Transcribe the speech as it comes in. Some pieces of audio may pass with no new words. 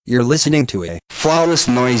You're listening to a Flawless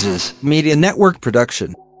Noises. Media Network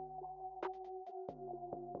production.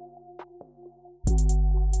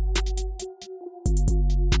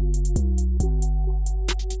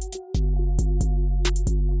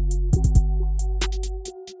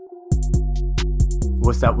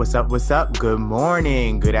 What's up, what's up, what's up? Good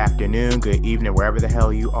morning, good afternoon, good evening, wherever the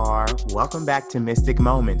hell you are. Welcome back to Mystic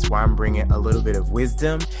Moments, where I'm bringing a little bit of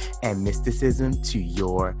wisdom and mysticism to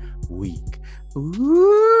your week. Ooh,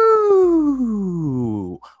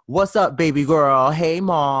 what's up, baby girl? Hey,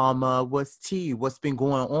 mama, what's tea? What's been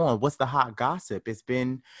going on? What's the hot gossip? It's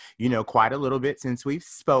been, quite a little bit since we've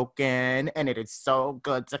spoken, and it is so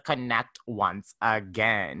good to connect once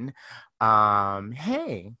again.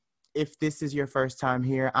 Hey. If this is your first time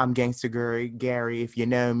here, I'm Gangsta Gary. If you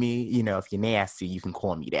know me, if you're nasty, you can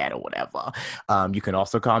call me that or whatever. You can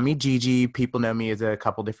also call me Gigi. People know me as a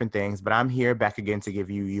couple different things, but I'm here back again to give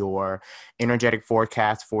you your energetic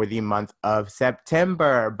forecast for the month of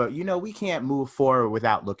September. But, we can't move forward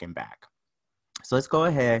without looking back. So let's go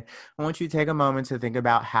ahead. I want you to take a moment to think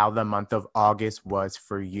about how the month of August was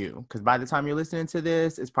for you. Because by the time you're listening to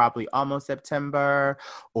this, it's probably almost September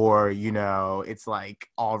or, it's like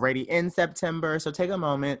already in September. So take a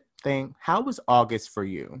moment, think, how was August for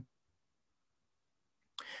you?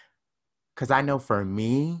 Because I know for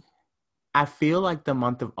me, I feel like the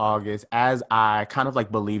month of August, as I kind of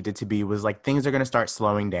like believed it to be, was like things are going to start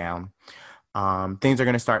slowing down. Things are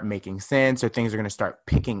going to start making sense or things are going to start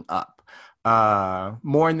picking up.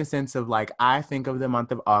 More in the sense of like, I think of the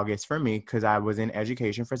month of August for me, because I was in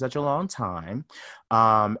education for such a long time,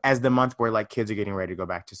 as the month where like kids are getting ready to go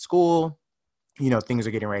back to school. Things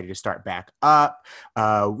are getting ready to start back up.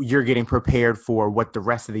 You're getting prepared for what the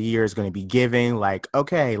rest of the year is going to be giving. Like,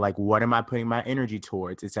 okay, like what am I putting my energy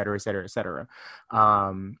towards, et cetera, et cetera, et cetera.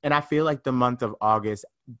 And I feel like the month of August,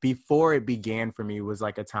 before it began for me, was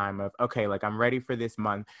like a time of, okay, like I'm ready for this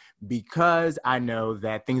month because I know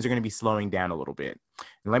that things are going to be slowing down a little bit.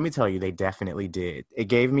 And let me tell you, they definitely did. It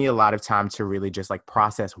gave me a lot of time to really just like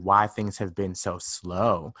process why things have been so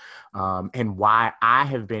slow, and why I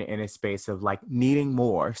have been in a space of like needing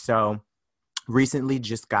more. So recently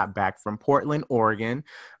just got back from Portland, Oregon.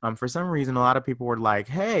 For some reason, a lot of people were like,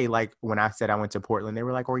 hey, like when I said I went to Portland, they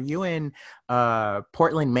were like, were you in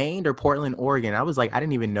Portland, Maine or Portland, Oregon? I was like, I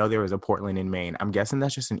didn't even know there was a Portland in Maine. I'm guessing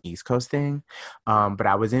that's just an East Coast thing. But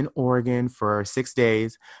I was in Oregon for 6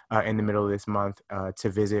 days in the middle of this month to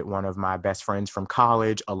visit one of my best friends from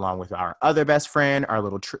college, along with our other best friend, our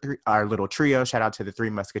little trio. Shout out to the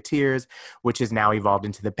Three Musketeers, which has now evolved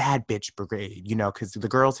into the Bad Bitch Brigade, because the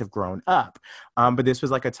girls have grown up. But this was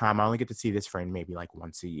like a time I only get to see this friend maybe like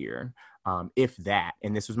once a year, if that.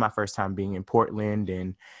 And this was my first time being in Portland.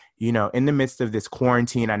 And, in the midst of this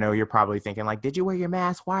quarantine, I know you're probably thinking like, did you wear your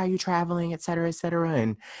mask? Why are you traveling, et cetera, et cetera?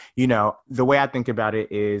 And, the way I think about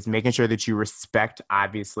it is making sure that you respect,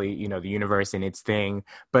 obviously, the universe and its thing,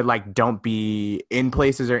 but like don't be in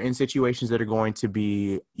places or in situations that are going to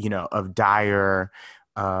be, of dire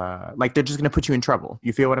like they're just going to put you in trouble.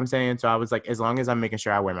 You feel what I'm saying? So I was like, as long as I'm making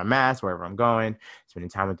sure I wear my mask wherever I'm going, spending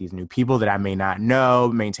time with these new people that I may not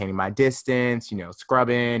know, maintaining my distance,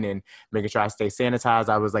 scrubbing and making sure I stay sanitized.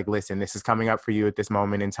 I was like, listen, this is coming up for you at this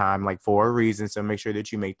moment in time, like for a reason. So make sure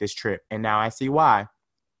that you make this trip. And now I see why.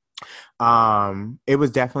 It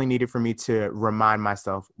was definitely needed for me to remind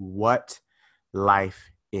myself what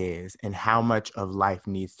life is and how much of life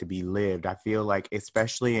needs to be lived. I feel like,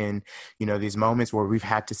 especially in, these moments where we've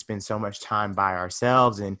had to spend so much time by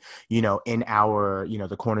ourselves and, in our,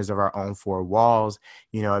 the corners of our own four walls,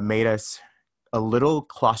 it made us a little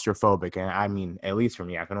claustrophobic. And I mean, at least for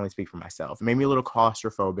me, I can only speak for myself. It made me a little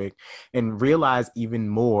claustrophobic and realize even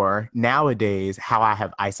more nowadays how I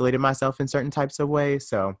have isolated myself in certain types of ways.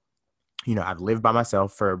 So, I've lived by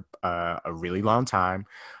myself for a really long time.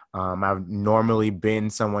 I've normally been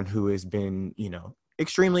someone who has been,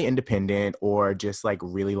 extremely independent or just like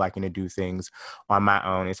really liking to do things on my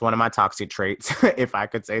own. It's one of my toxic traits, if I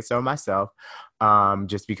could say so myself,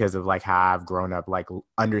 just because of like how I've grown up, like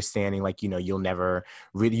understanding like, you'll never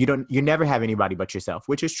really, you never have anybody but yourself,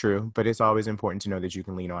 which is true, but it's always important to know that you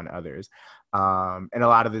can lean on others. And a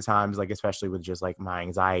lot of the times, like, especially with just like my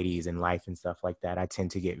anxieties in life and stuff like that, I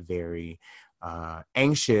tend to get very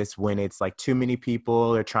anxious when it's like too many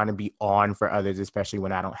people are trying to be on for others, especially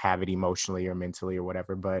when I don't have it emotionally or mentally or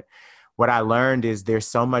whatever. But what I learned is there's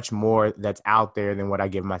so much more that's out there than what I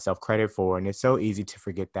give myself credit for. And it's so easy to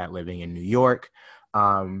forget that living in New York.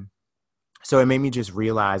 So it made me just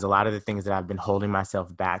realize a lot of the things that I've been holding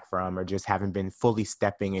myself back from, or just haven't been fully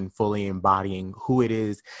stepping and fully embodying who it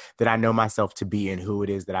is that I know myself to be and who it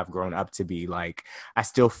is that I've grown up to be. Like, I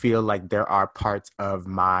still feel like there are parts of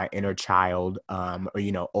my inner child, or,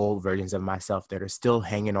 old versions of myself that are still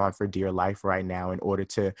hanging on for dear life right now in order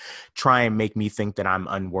to try and make me think that I'm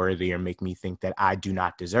unworthy or make me think that I do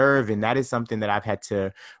not deserve. And that is something that I've had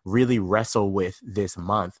to really wrestle with this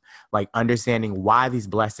month, like understanding why these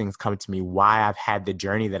blessings come to me, why I've had the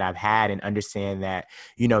journey that I've had, and understand that,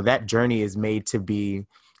 that journey is made to be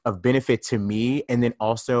of benefit to me, and then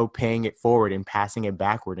also paying it forward and passing it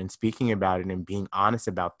backward and speaking about it and being honest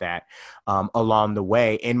about that, along the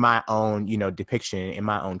way in my own, depiction, in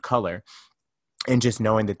my own color, and just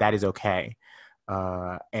knowing that that is okay.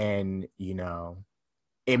 And,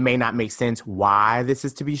 it may not make sense why this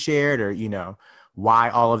is to be shared, or, why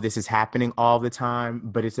all of this is happening all the time,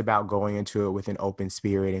 but it's about going into it with an open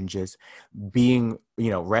spirit and just being,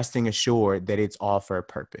 resting assured that it's all for a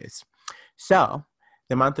purpose. So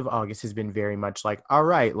the month of August has been very much like, all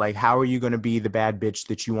right, like, how are you going to be the bad bitch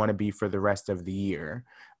that you want to be for the rest of the year?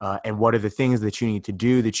 And what are the things that you need to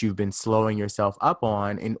do that you've been slowing yourself up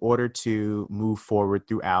on in order to move forward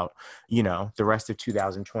throughout, the rest of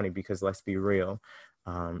 2020? Because let's be real,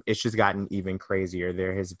 it's just gotten even crazier.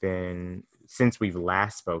 There has been, since we've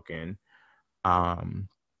last spoken, I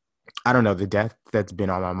don't know, the death that's been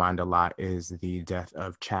on my mind a lot is the death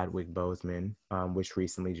of Chadwick Boseman, which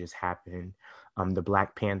recently just happened, the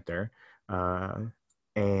Black Panther.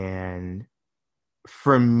 And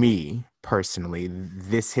for me personally,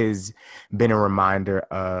 this has been a reminder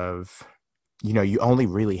of, you only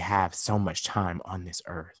really have so much time on this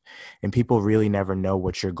earth, and people really never know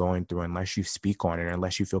what you're going through unless you speak on it, or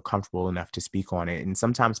unless you feel comfortable enough to speak on it. And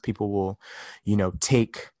sometimes people will,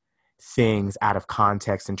 take things out of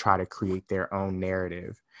context and try to create their own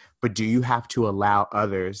narrative. But do you have to allow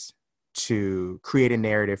others to create a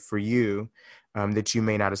narrative for you, that you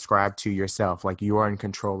may not ascribe to yourself? Like, you are in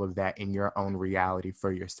control of that in your own reality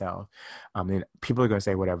for yourself. And people are going to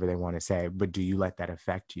say whatever they want to say, but do you let that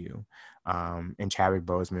affect you? And Chadwick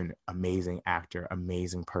Boseman, amazing actor,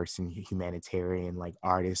 amazing person, humanitarian, like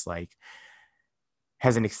artist, like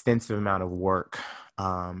has an extensive amount of work,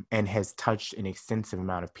 and has touched an extensive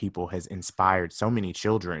amount of people, has inspired so many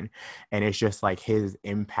children. And it's just like his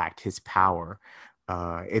impact, his power.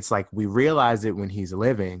 It's like we realize it when he's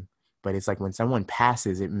living, but it's like when someone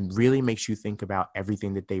passes, it really makes you think about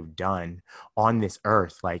everything that they've done on this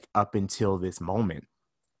earth, like up until this moment,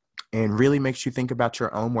 and really makes you think about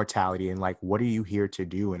your own mortality and like, what are you here to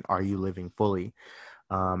do? And are you living fully?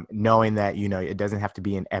 Knowing that, it doesn't have to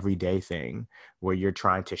be an everyday thing where you're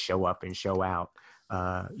trying to show up and show out.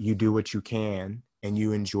 You do what you can, and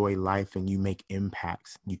you enjoy life, and you make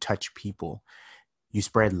impacts. You touch people. You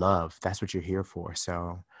spread love. That's what you're here for.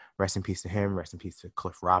 So rest in peace to him. Rest in peace to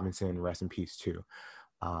Cliff Robinson. Rest in peace to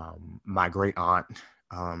my great aunt,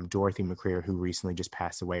 Dorothy McCreer, who recently just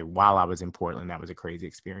passed away while I was in Portland. That was a crazy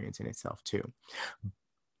experience in itself too.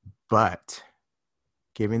 But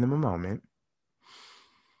giving them a moment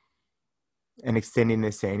and extending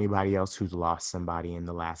this to anybody else who's lost somebody in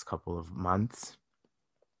the last couple of months.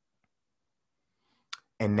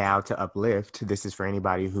 And now to uplift, this is for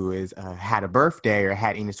anybody who has had a birthday or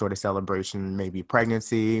had any sort of celebration, maybe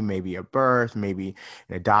pregnancy, maybe a birth, maybe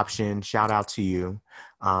an adoption. Shout out to you.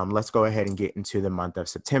 Let's go ahead and get into the month of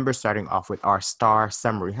September, starting off with our star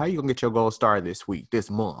summary. How are you going to get your gold star this week,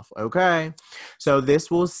 this month? Okay. So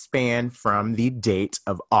this will span from the date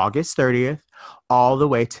of August 30th all the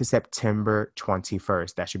way to September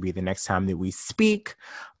 21st. That should be the next time that we speak.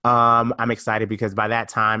 I'm excited because by that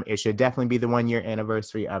time, it should definitely be the 1-year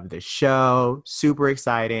anniversary of the show. Super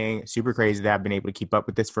exciting, super crazy that I've been able to keep up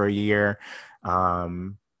with this for a year.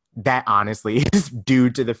 That honestly is due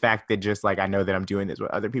to the fact that just like I know that I'm doing this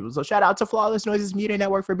with other people. So shout out to Flawless Noises Media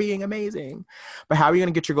Network for being amazing. But how are you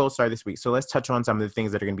going to get your gold star this week? So let's touch on some of the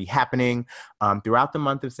things that are going to be happening throughout the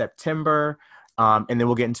month of September. And then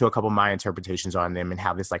we'll get into a couple of my interpretations on them and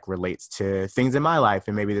how this like relates to things in my life.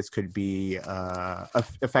 And maybe this could be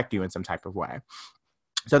affect you in some type of way.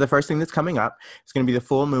 So the first thing that's coming up is going to be the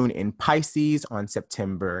full moon in Pisces on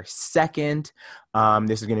September 2nd.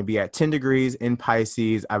 This is going to be at 10 degrees in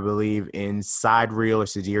Pisces, I believe in sidereal or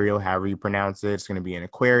sidereal, however you pronounce it. It's going to be in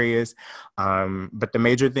Aquarius. But the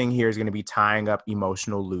major thing here is going to be tying up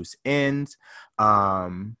emotional loose ends.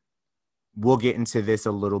 We'll get into this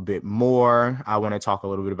a little bit more. I want to talk a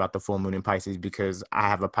little bit about the full moon in Pisces because I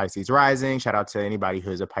have a Pisces rising. Shout out to anybody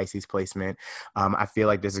who has a Pisces placement. I feel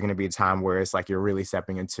like this is going to be a time where it's like you're really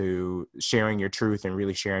stepping into sharing your truth and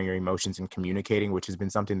really sharing your emotions and communicating, which has been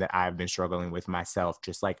something that I've been struggling with myself.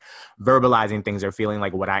 Just like verbalizing things or feeling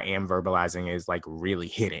like what I am verbalizing is like really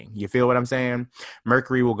hitting. You feel what I'm saying?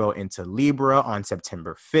 Mercury will go into Libra on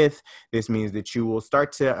September 5th. This means that you will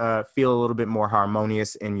start to feel a little bit more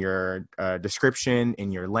harmonious in your description,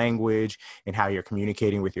 in your language, and how you're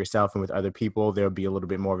communicating with yourself and with other people. There'll be a little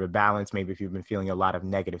bit more of a balance. Maybe if you've been feeling a lot of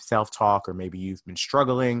negative self-talk, or maybe you've been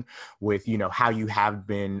struggling with, how you have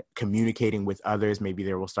been communicating with others, maybe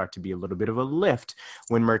there will start to be a little bit of a lift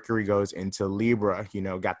when Mercury goes into Libra,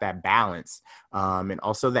 got that balance. And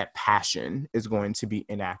also that passion is going to be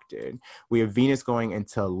enacted. We have Venus going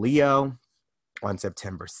into Leo on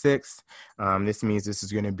September 6th. This means this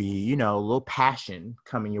is going to be, a little passion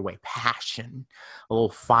coming your way, a little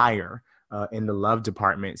fire in the love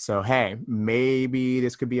department. So, hey, maybe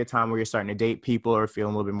this could be a time where you're starting to date people or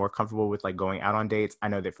feeling a little bit more comfortable with like going out on dates. I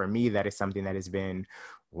know that for me, that is something that has been,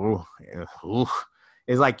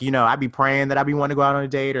 it's like, I'd be praying that I'd be wanting to go out on a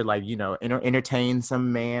date or like, entertain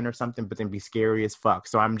some man or something, but then be scary as fuck.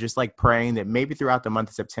 So I'm just like praying that maybe throughout the month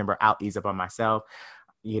of September, I'll ease up on myself.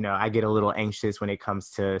 I get a little anxious when it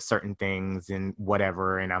comes to certain things and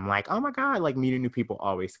whatever. And I'm like, oh my God, like meeting new people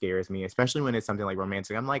always scares me, especially when it's something like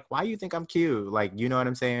romantic. I'm like, why do you think I'm cute? Like, you know what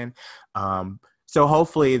I'm saying? So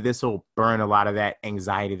hopefully this will burn a lot of that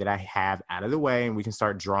anxiety that I have out of the way, and we can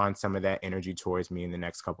start drawing some of that energy towards me in the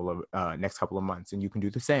next couple of months. And you can do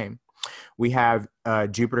the same. We have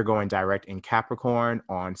Jupiter going direct in Capricorn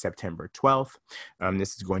on September 12th.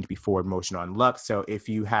 This is going to be forward motion on Lux. So if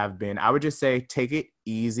you have been, I would just say take it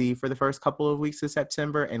easy for the first couple of weeks of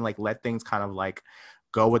September and like let things kind of like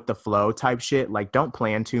go with the flow type shit. Like don't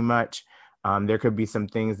plan too much. There could be some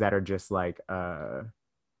things that are just like,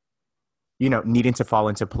 needing to fall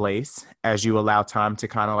into place as you allow time to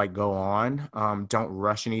kind of like go on. Don't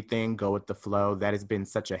rush anything, go with the flow. That has been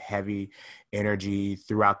such a heavy energy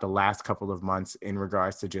throughout the last couple of months in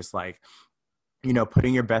regards to just like,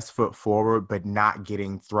 putting your best foot forward, but not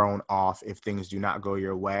getting thrown off if things do not go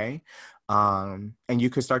your way. And you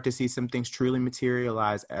could start to see some things truly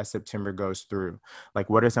materialize as September goes through. Like,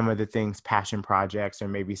 what are some of the things, passion projects, or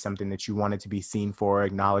maybe something that you wanted to be seen for,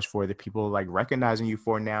 acknowledged for, that people like recognizing you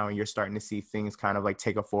for now, and you're starting to see things kind of like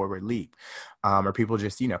take a forward leap, or people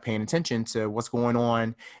just, paying attention to what's going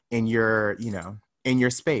on in your, in your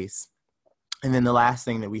space. And then the last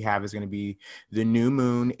thing that we have is going to be the new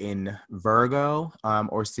moon in Virgo,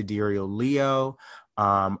 or sidereal Leo,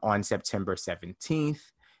 on September 17th.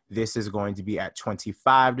 This is going to be at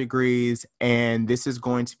 25 degrees. And this is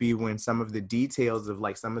going to be when some of the details of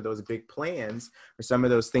like some of those big plans or some of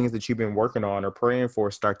those things that you've been working on or praying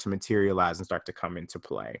for start to materialize and start to come into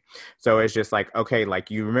play. So it's just like, okay,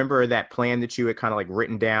 like you remember that plan that you had kind of like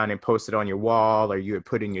written down and posted on your wall, or you had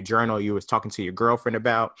put in your journal, you was talking to your girlfriend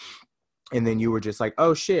about. And then you were just like,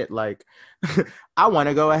 oh shit, like I want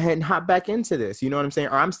to go ahead and hop back into this. You know what I'm saying?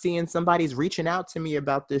 Or I'm seeing somebody's reaching out to me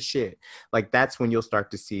about this shit. Like that's when you'll start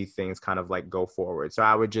to see things kind of like go forward. So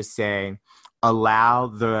I would just say allow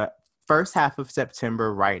the first half of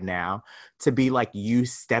September right now to be like you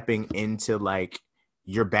stepping into like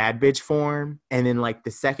your bad bitch form. And then like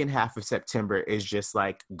the second half of September is just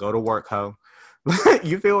like go to work, ho.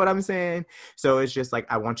 You feel what I'm saying? So it's just like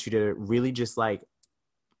I want you to really just like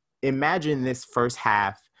imagine this first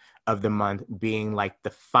half of the month being like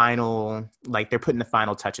the final, like they're putting the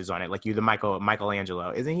final touches on it. Like you, the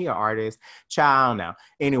Michelangelo, isn't he an artist? Child, I don't know.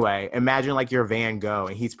 Anyway, imagine like you're Van Gogh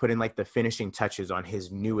and he's putting like the finishing touches on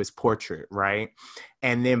his newest portrait, right?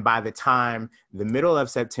 And then by the time the middle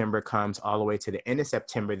of September comes all the way to the end of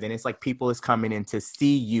September, then it's like people is coming in to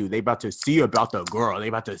see you. They about to see about the girl. They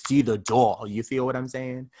about to see the doll. You feel what I'm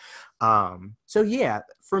saying? So yeah,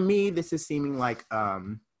 for me, this is seeming like,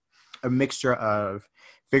 a mixture of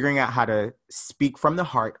figuring out how to speak from the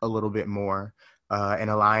heart a little bit more, and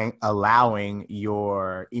allowing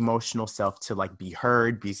your emotional self to like be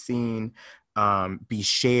heard, be seen, be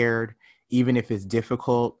shared, even if it's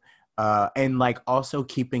difficult. And like also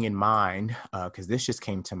keeping in mind, because this just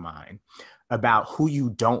came to mind, about who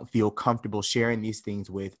you don't feel comfortable sharing these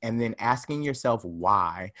things with, and then asking yourself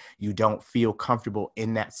why you don't feel comfortable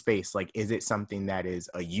in that space. Like, is it something that is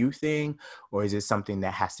a you thing, or is it something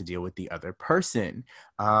that has to deal with the other person?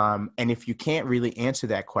 And if you can't really answer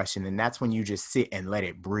that question, then that's when you just sit and let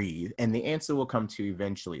it breathe. And the answer will come to you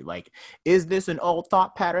eventually. Like, is this an old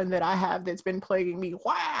thought pattern that I have that's been plaguing me?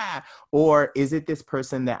 Why? Or is it this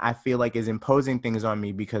person that I feel like is imposing things on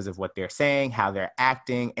me because of what they're saying, how they're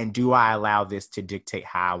acting? And do I allow this to dictate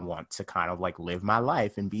how I want to kind of like live my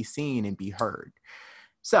life and be seen and be heard?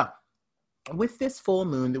 So, with this full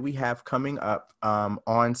moon that we have coming up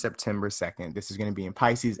on September 2nd, this is going to be in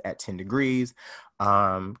Pisces at 10 degrees.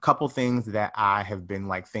 Couple things that I have been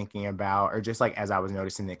like thinking about, or just like as I was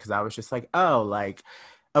noticing it, because I was just like, oh, like,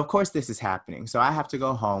 of course this is happening. So I have to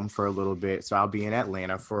go home for a little bit. So I'll be in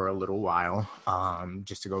Atlanta for a little while,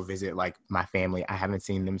 just to go visit like my family. I haven't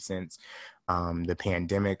seen them since the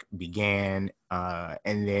pandemic began.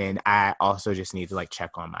 And then I also just need to like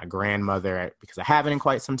check on my grandmother because I haven't in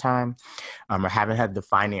quite some time. I haven't had the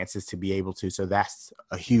finances to be able to. So that's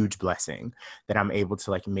a huge blessing that I'm able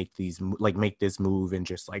to like make this move and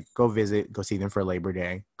just like go visit, go see them for Labor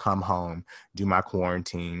Day, come home, do my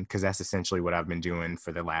quarantine. Cause that's essentially what I've been doing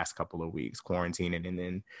for the last couple of weeks, quarantining, and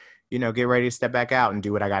then, get ready to step back out and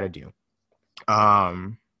do what I got to do.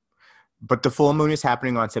 But the full moon is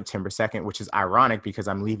happening on September 2nd, which is ironic because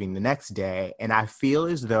I'm leaving the next day. And I feel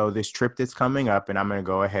as though this trip that's coming up, and I'm going to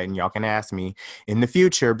go ahead and y'all can ask me in the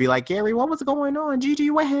future, be like, Gary, what was going on?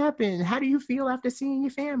 Gigi, what happened? How do you feel after seeing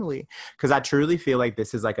your family? Because I truly feel like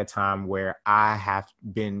this is like a time where I have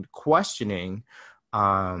been questioning,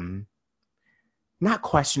 not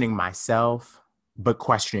questioning myself, but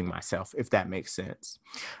questioning myself, if that makes sense.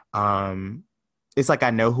 It's like I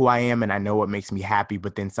know who I am and I know what makes me happy,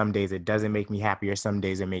 but then some days it doesn't make me happy, or some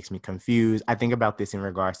days it makes me confused. I think about this in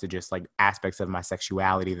regards to just like aspects of my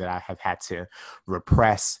sexuality that I have had to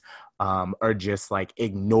repress, or just like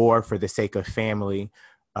ignore for the sake of family,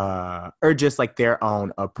 or just like their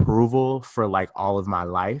own approval for like all of my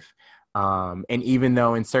life. And even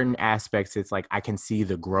though in certain aspects it's like I can see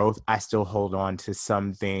the growth, I still hold on to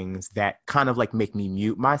some things that kind of like make me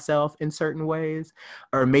mute myself in certain ways,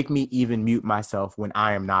 or make me even mute myself when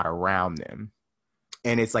I am not around them.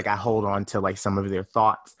 And it's like I hold on to like some of their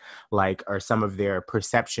thoughts, like, or some of their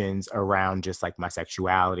perceptions around just like my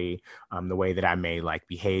sexuality, the way that I may like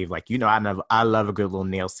behave. Like, I love a good little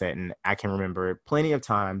nail set, and I can remember plenty of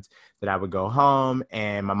times that I would go home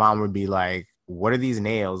and my mom would be like, what are these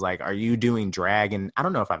nails? Like, are you doing drag? And I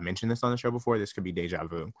don't know if I've mentioned this on the show before. This could be deja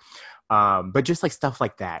vu. But just like stuff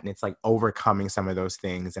like that. And it's like overcoming some of those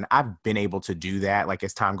things. And I've been able to do that like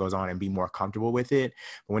as time goes on and be more comfortable with it.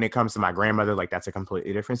 But when it comes to my grandmother, like that's a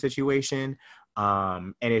completely different situation.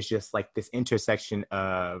 And it's just like this intersection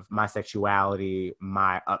of my sexuality,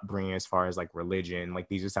 my upbringing as far as like religion. Like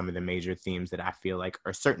these are some of the major themes that I feel like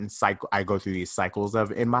are certain cycle I go through these cycles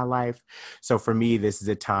of in my life. So for me, this is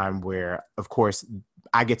a time where, of course,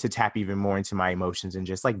 I get to tap even more into my emotions and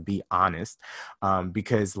just like be honest,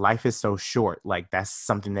 because life is so short. Like that's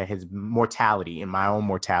something that has mortality, and my own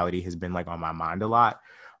mortality has been like on my mind a lot.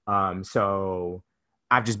 So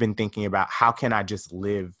I've just been thinking about how can I just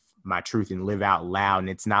live my truth and live out loud. And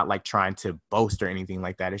it's not like trying to boast or anything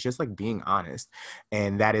like that. It's just like being honest.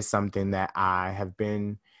 And that is something that I have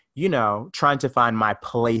been, trying to find my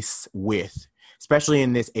place with, especially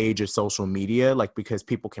in this age of social media, like because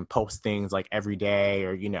people can post things like every day,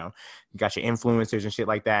 or, you got your influencers and shit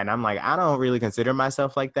like that. And I'm like, I don't really consider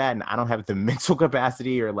myself like that. And I don't have the mental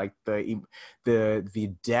capacity or like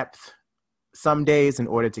the depth some days in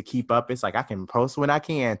order to keep up. It's like I can post when I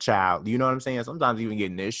can, child. You know what I'm saying? Sometimes even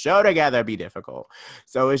getting this show together be difficult.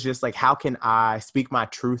 So it's just like, how can I speak my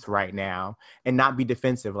truth right now and not be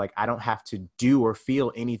defensive? Like I don't have to do or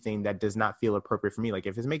feel anything that does not feel appropriate for me. Like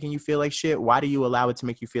if it's making you feel like shit, why do you allow it to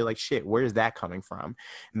make you feel like shit? Where is that coming from?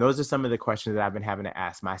 And those are some of the questions that I've been having to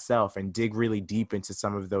ask myself and dig really deep into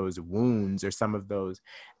some of those wounds or some of those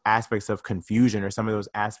aspects of confusion or some of those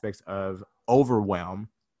aspects of overwhelm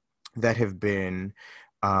that have been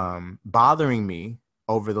bothering me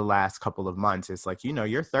over the last couple of months. It's like,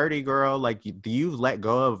 you're 30, girl. Like you've let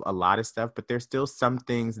go of a lot of stuff, but there's still some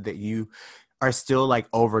things that you are still like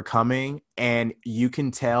overcoming, and you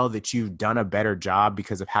can tell that you've done a better job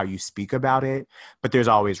because of how you speak about it. But there's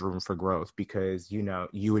always room for growth because,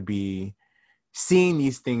 you would be seeing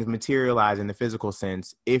these things materialize in the physical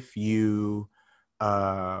sense if you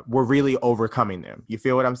were really overcoming them. You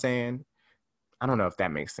feel what I'm saying? I don't know if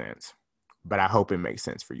that makes sense. but I hope it makes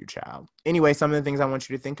sense for you, child. Anyway, some of the things I want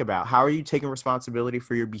you to think about. How are you taking responsibility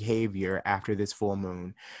for your behavior after this full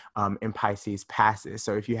moon in Pisces passes?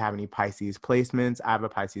 So if you have any Pisces placements, I have a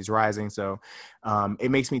Pisces rising. So it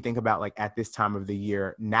makes me think about, like, at this time of the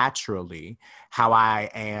year, naturally, how I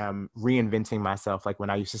am reinventing myself. Like when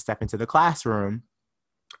I used to step into the classroom,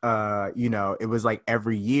 it was like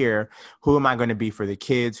every year, who am I going to be for the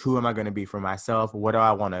kids? Who am I going to be for myself? What do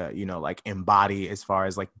I want to, like embody as far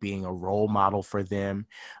as like being a role model for them?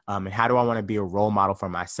 And how do I want to be a role model for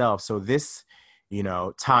myself? So this,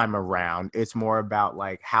 time around, it's more about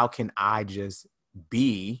like, how can I just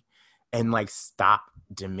be and like stop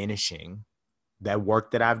diminishing that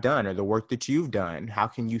work that I've done or the work that you've done? How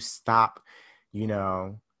can you stop, you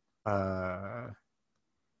know, uh,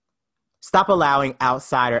 stop allowing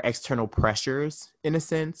outside or external pressures, in a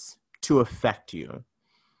sense, to affect you?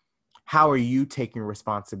 How are you taking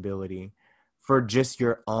responsibility for just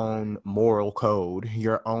your own moral code,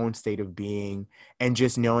 your own state of being, and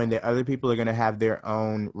just knowing that other people are going to have their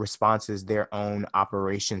own responses, their own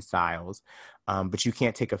operation styles, but you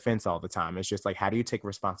can't take offense all the time. It's just like, how do you take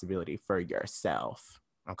responsibility for yourself?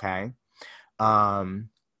 Okay. Um,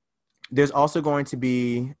 there's also going to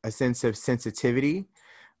be a sense of sensitivity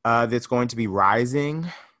that's going to be rising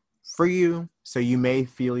for you. So you may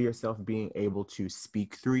feel yourself being able to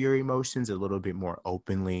speak through your emotions a little bit more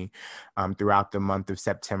openly throughout the month of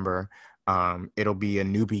September. It'll be a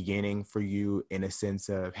new beginning for you, in a sense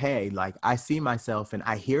of, hey, like, I see myself and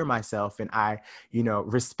I hear myself and I,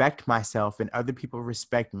 respect myself, and other people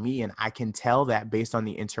respect me. And I can tell that based on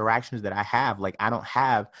the interactions that I have. Like, I don't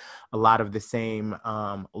have a lot of the same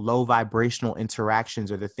low vibrational interactions,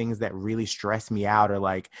 or the things that really stress me out, or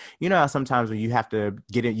like, how sometimes when you have to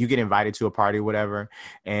you get invited to a party, whatever,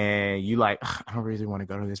 and you like, I don't really want to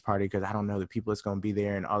go to this party because I don't know the people that's going to be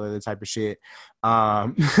there and all of the type of shit.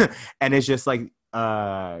 And it's just like,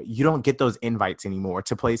 you don't get those invites anymore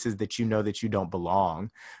to places that that you don't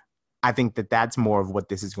belong. I think that that's more of what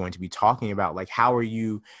this is going to be talking about. Like, how are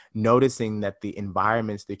you noticing that the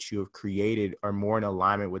environments that you have created are more in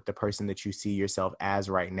alignment with the person that you see yourself as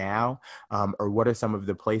right now? Or what are some of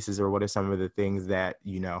the places, or what are some of the things that,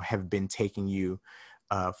 have been taking you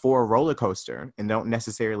for a roller coaster and don't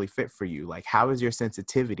necessarily fit for you? Like, how is your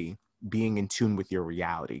sensitivity being in tune with your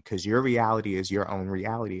reality? Because your reality is your own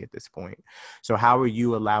reality at this point. So how are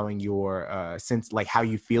you allowing your sense, like how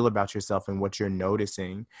you feel about yourself and what you're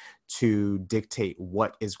noticing, to dictate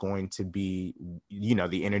what is going to be,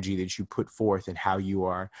 the energy that you put forth and how you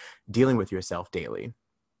are dealing with yourself daily?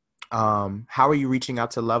 How are you reaching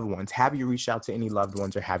out to loved ones? Have you reached out to any loved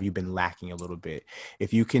ones, or have you been lacking a little bit?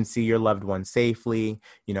 If you can see your loved ones safely,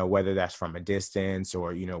 whether that's from a distance,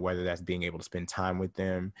 or, whether that's being able to spend time with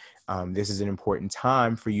them, this is an important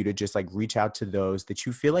time for you to just like reach out to those that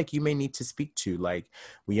you feel like you may need to speak to. Like,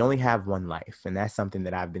 we only have one life. And that's something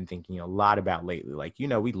that I've been thinking a lot about lately. Like,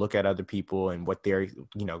 we look at other people and what they're,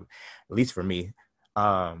 at least for me,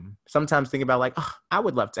 sometimes think about like, oh, I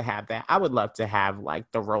would love to have that. I would love to have like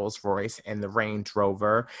the Rolls Royce and the Range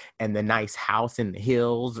Rover and the nice house in the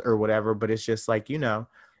hills or whatever. But it's just like,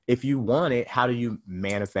 if you want it, how do you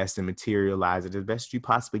manifest and materialize it as best you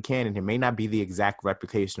possibly can? And it may not be the exact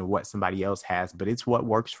replication of what somebody else has, but it's what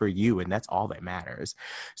works for you. And that's all that matters.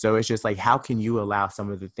 So it's just like, how can you allow some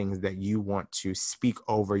of the things that you want to speak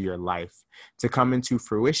over your life to come into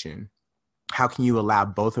fruition? How can you allow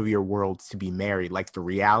both of your worlds to be married, like the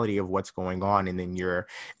reality of what's going on and then your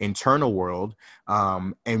internal world,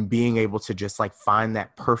 and being able to just like find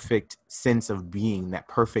that perfect sense of being, that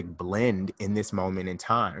perfect blend in this moment in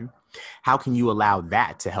time? How can you allow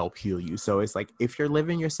that to help heal you? So it's like, if you're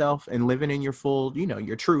living yourself and living in your full,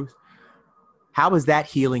 your truth, how is that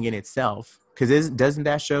healing in itself? Because doesn't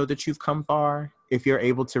that show that you've come far? If you're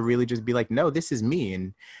able to really just be like, no, this is me,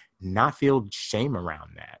 and not feel shame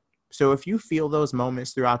around that. So if you feel those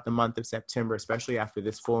moments throughout the month of September, especially after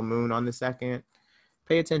this full moon on the 2nd,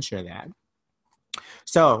 pay attention to that.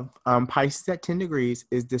 So Pisces at 10 degrees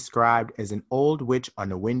is described as an old witch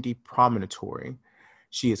on a windy promontory.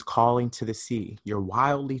 She is calling to the sea. You're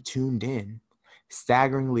wildly tuned in,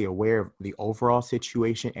 staggeringly aware of the overall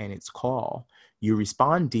situation and its call. You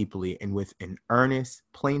respond deeply and with an earnest,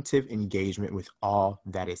 plaintive engagement with all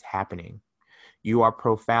that is happening. You are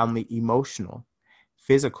profoundly emotional,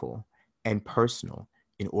 physical, and personal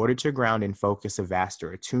in order to ground and focus a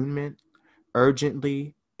vaster attunement,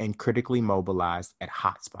 urgently and critically mobilized at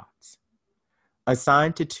hotspots.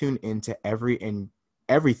 Assigned to tune into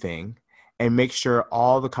everything and make sure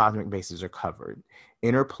all the cosmic bases are covered.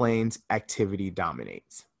 Inner planes activity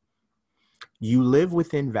dominates. You live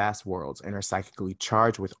within vast worlds and are psychically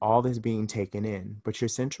charged with all that's being taken in, but your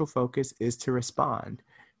central focus is to respond,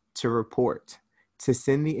 to report, to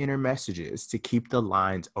send the inner messages, to keep the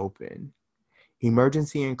lines open.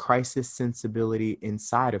 Emergency and crisis sensibility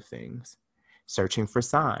inside of things, searching for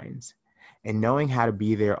signs, and knowing how to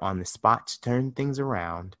be there on the spot to turn things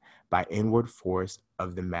around by inward force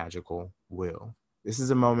of the magical will. This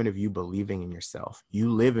is a moment of you believing in yourself.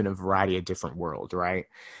 You live in a variety of different worlds, right?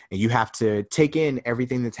 And you have to take in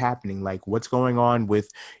everything that's happening, like what's going on with,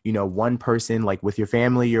 one person, like with your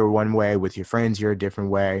family, you're one way, with your friends, you're a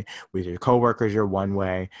different way, with your coworkers, you're one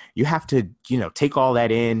way. You have to, take all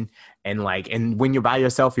that in, and when you're by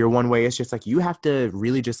yourself, you're one way. It's just like, you have to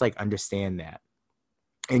really just like understand that.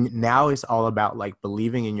 And now it's all about like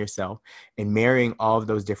believing in yourself and marrying all of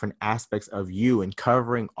those different aspects of you and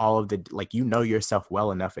covering all of the, like, yourself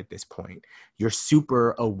well enough at this point. You're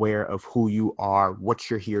super aware of who you are, what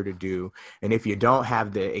you're here to do. And if you don't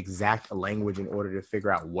have the exact language in order to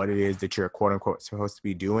figure out what it is that you're quote unquote supposed to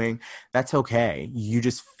be doing, that's okay. You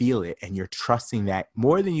just feel it and you're trusting that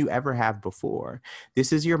more than you ever have before.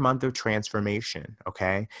 This is your month of transformation.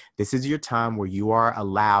 Okay. This is your time where you are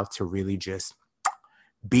allowed to really just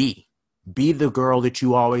be the girl that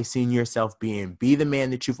you always seen yourself being, be the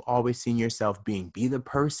man that you've always seen yourself being, be the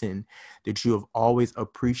person that you have always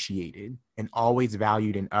appreciated and always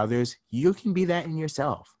valued in others. You can be that in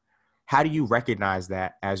yourself. How do you recognize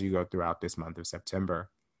that as you go throughout this month of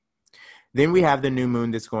September? Then we have the new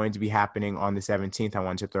moon that's going to be happening on the 17th. I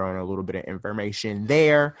want to throw in a little bit of information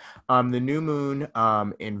there. The new moon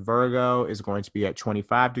in Virgo is going to be at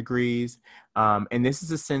 25 degrees. And this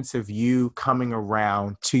is a sense of you coming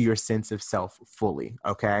around to your sense of self fully.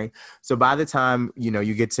 Okay. So by the time,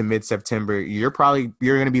 you get to mid-September, you're going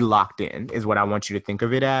to be locked in is what I want you to think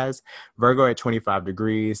of it as. Virgo at 25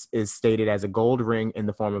 degrees is stated as a gold ring in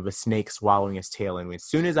the form of a snake swallowing its tail. And as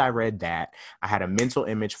soon as I read that, I had a mental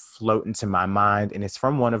image float into my mind, and it's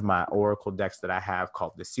from one of my oracle decks that I have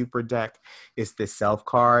called the Super Deck. It's the self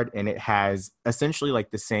card, and it has essentially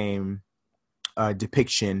like the same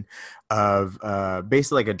depiction of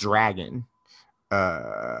basically like a dragon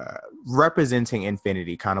representing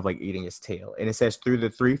infinity, kind of like eating its tail. And it says, through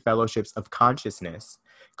the three fellowships of consciousness,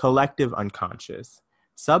 collective unconscious,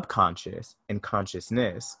 subconscious, and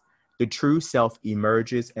consciousness, the true self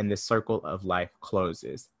emerges and the circle of life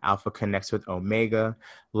closes. Alpha connects with Omega.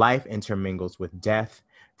 Life intermingles with death.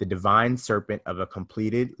 The divine serpent of a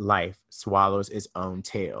completed life swallows its own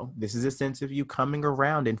tail. This is a sense of you coming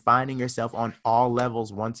around and finding yourself on all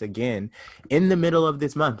levels once again in the middle of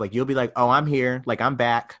this month. Like, you'll be like, oh, I'm here. Like, I'm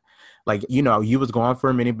back. Like, you was gone for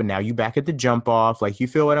a minute, but now you back at the jump off. Like, you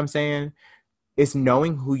feel what I'm saying? It's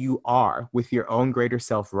knowing who you are with your own greater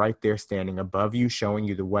self right there standing above you, showing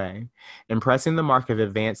you the way. Impressing the mark of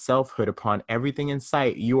advanced selfhood upon everything in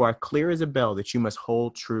sight, you are clear as a bell that you must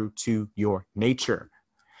hold true to your nature.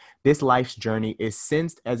 This life's journey is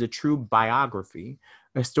sensed as a true biography,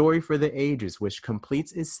 a story for the ages which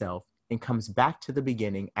completes itself and comes back to the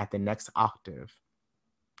beginning at the next octave.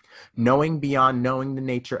 Knowing beyond knowing the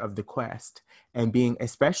nature of the quest and being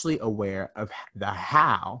especially aware of the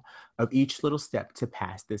how of each little step to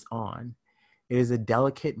pass this on. It is a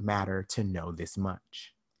delicate matter to know this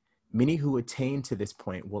much. Many who attain to this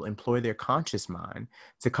point will employ their conscious mind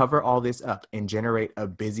to cover all this up and generate a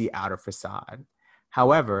busy outer facade.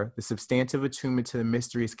 However, the substantive attunement to the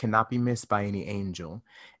mysteries cannot be missed by any angel,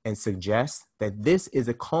 and suggests that this is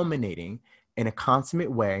a culminating in a consummate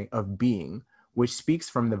way of being, which speaks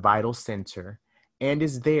from the vital center and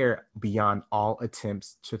is there beyond all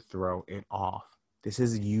attempts to throw it off. This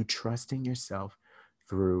is you trusting yourself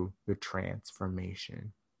through the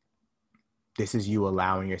transformation. This is you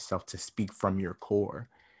allowing yourself to speak from your core.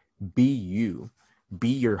 Be you. Be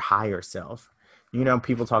your higher self.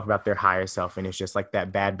 People talk about their higher self, and it's just like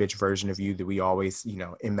that bad bitch version of you that we always,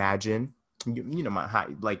 imagine. My high,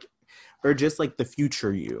 like, or just like the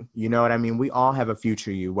future you. You know what I mean? We all have a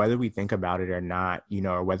future you, whether we think about it or not,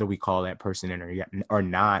 or whether we call that person in or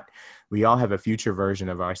not. We all have a future version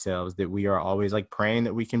of ourselves that we are always like praying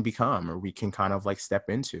that we can become, or we can kind of like step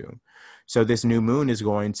into. So this new moon is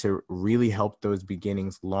going to really help those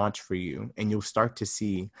beginnings launch for you. And you'll start to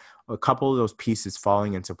see a couple of those pieces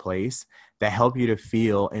falling into place that help you to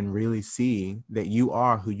feel and really see that you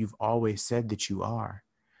are who you've always said that you are.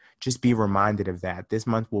 Just be reminded of that. This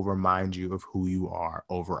month will remind you of who you are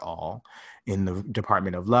overall in the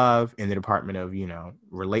department of love, in the department of,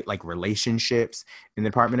 relationships, in the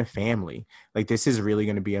department of family. Like, this is really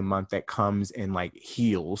going to be a month that comes and like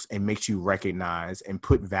heals and makes you recognize and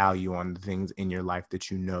put value on the things in your life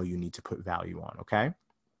that you need to put value on. Okay.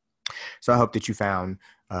 So I hope that you found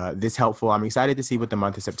this helpful. I'm excited to see what the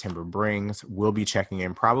month of September brings. We'll be checking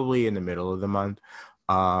in probably in the middle of the month,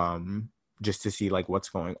 just to see like what's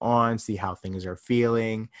going on, see how things are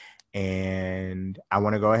feeling. And I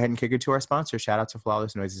want to go ahead and kick it to our sponsor. Shout out to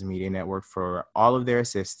Flawless Noises Media Network for all of their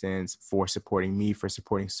assistance, for supporting me, for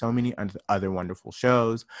supporting so many other wonderful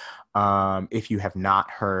shows. If you have not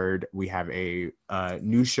heard, we have a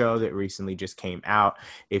new show that recently just came out.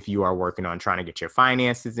 If you are working on trying to get your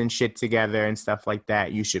finances and shit together and stuff like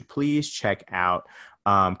that, you should please check out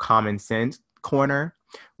Common Sense Corner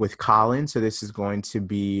with Colin. So this is going to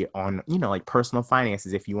be on, like personal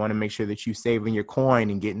finances. If you want to make sure that you saving your coin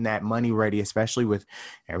and getting that money ready, especially with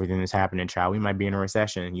everything that's happening, child, we might be in a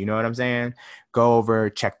recession. You know what I'm saying? Go over,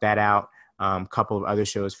 check that out. Couple of other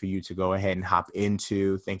shows for you to go ahead and hop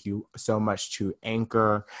into. Thank you so much to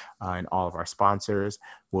Anchor and all of our sponsors.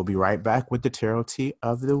 We'll be right back with the Tarot Tea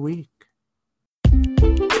of the Week.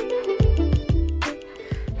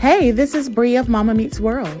 Hey, this is Bree of Mama Meets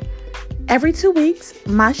World. Every 2 weeks,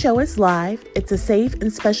 my show is live. It's a safe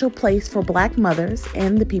and special place for Black mothers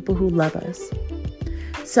and the people who love us.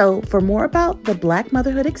 So for more about the Black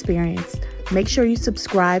motherhood experience, make sure you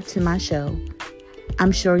subscribe to my show.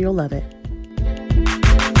 I'm sure you'll love it.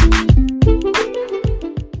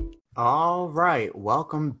 All right,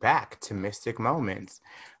 welcome back to Mystic Moments.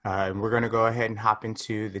 We're going to go ahead and hop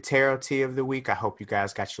into the Tarot Tea of the Week. I hope you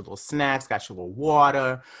guys got your little snacks, got your little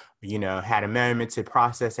water, had a moment to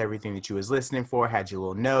process everything that you was listening for, had your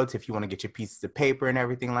little notes if you want to get your pieces of paper and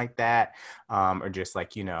everything like that, or just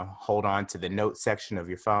hold on to the notes section of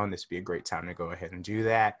your phone. This would be a great time to go ahead and do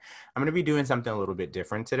that. I'm going to be doing something a little bit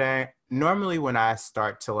different today. Normally when I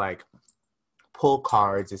start to pull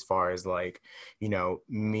cards as far as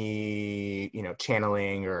me,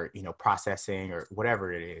 channeling or, processing or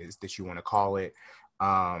whatever it is that you want to call it,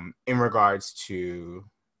 in regards to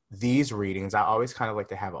these readings, I always kind of like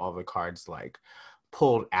to have all the cards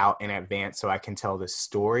pulled out in advance so I can tell the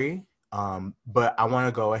story. But I want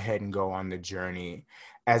to go ahead and go on the journey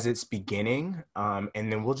as it's beginning. And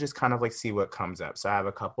then we'll just kind of see what comes up. So I have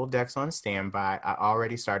a couple decks on standby. I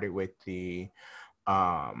already started with the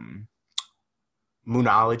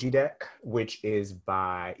Moonology deck, which is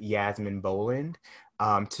by Yasmin Boland,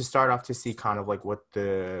 to start off to see kind of what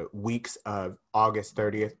the weeks of August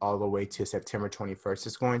 30th all the way to September 21st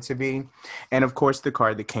is going to be. And of course, the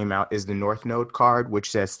card that came out is the North Node card,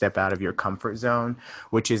 which says step out of your comfort zone,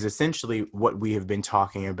 which is essentially what we have been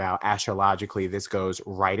talking about astrologically. This goes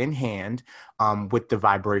right in hand with the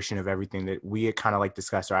vibration of everything that we had kind of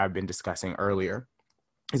discussed, or I've been discussing earlier.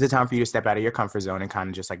 It's a time for you to step out of your comfort zone and kind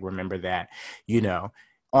of just remember that,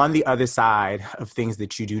 on the other side of things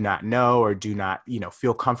that you do not know or do not,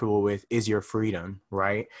 feel comfortable with is your freedom,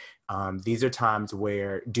 right? These are times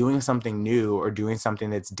where doing something new or doing something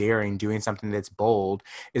that's daring, doing something that's bold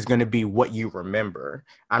is going to be what you remember.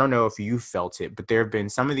 I don't know if you felt it, but there have been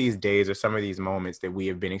some of these days or some of these moments that we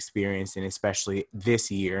have been experiencing, especially this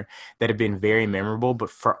year, that have been very memorable, but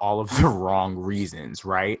for all of the wrong reasons,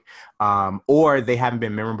 right? Or they haven't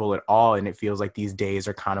been memorable at all. And it feels like these days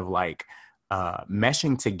are kind of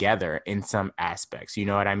meshing together in some aspects. You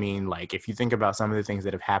know what I mean? If you think about some of the things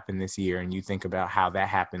that have happened this year and you think about how that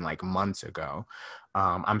happened months ago,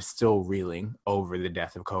 I'm still reeling over the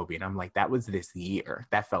death of Kobe. And I'm that was this year.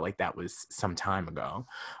 That felt like that was some time ago.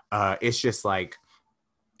 It's just I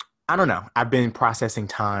don't know. I've been processing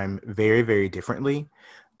time very, very differently.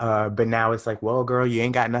 But now it's well, girl, you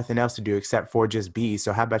ain't got nothing else to do except for just be.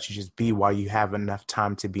 So how about you just be while you have enough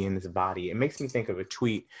time to be in this body? It makes me think of a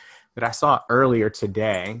tweet that I saw earlier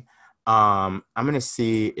today. I'm going to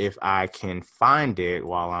see if I can find it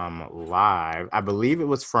while I'm live. I believe it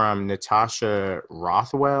was from Natasha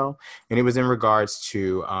Rothwell, and it was in regards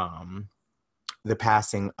to the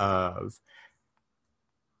passing of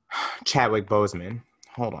Chadwick Boseman.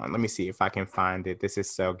 Hold on, let me see if I can find it. This is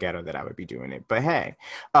so ghetto that I would be doing it. But hey,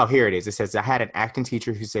 oh, here it is. It says, I had an acting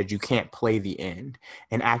teacher who said you can't play the end.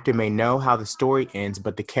 An actor may know how the story ends,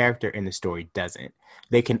 but the character in the story doesn't.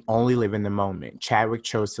 They can only live in the moment. Chadwick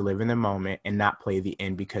chose to live in the moment and not play the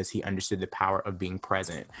end because he understood the power of being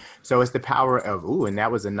present. So it's the power of, and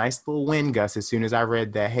that was a nice little wind gust as soon as I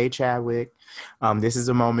read that. Hey, Chadwick, this is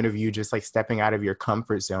a moment of you just stepping out of your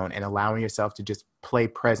comfort zone and allowing yourself to just play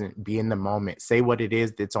present, be in the moment, say what it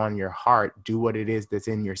is that's on your heart, do what it is that's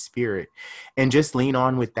in your spirit, and just lean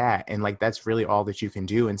on with that. And that's really all that you can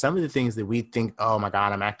do. And some of the things that we think, oh my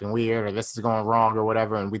God, I'm acting weird, or this is going wrong or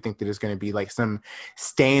whatever, and we think that it's going to be some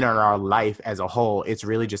stain on our life as a whole, it's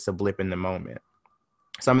really just a blip in the moment.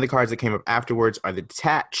 Some of the cards that came up afterwards are the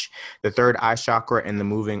Detach, the Third Eye Chakra, and the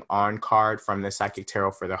Moving On card from the Psychic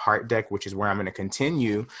Tarot for the Heart deck, which is where I'm going to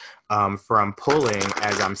continue from pulling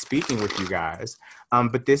as I'm speaking with you guys.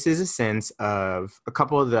 But this is a sense of a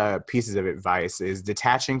couple of the pieces of advice is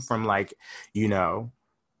detaching from like, you know,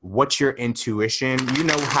 what's your intuition, you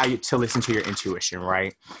know how to listen to your intuition,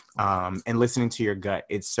 right? And listening to your gut,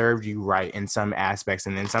 it served you right in some aspects.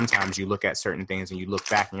 And then sometimes you look at certain things and you look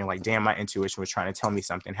back and you're like, damn, my intuition was trying to tell me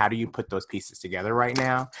something. How do you put those pieces together right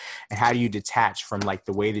now? And how do you detach from like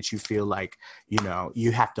the way that you feel like, you know,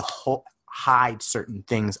 you have to hide certain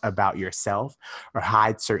things about yourself or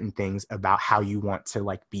hide certain things about how you want to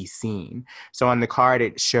like be seen. So on the card,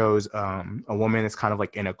 it shows a woman that's kind of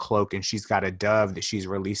like in a cloak and she's got a dove that she's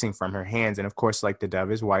releasing from her hands. And of course, like the dove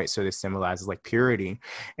is white. So this symbolizes like purity.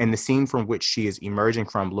 And the scene from which she is emerging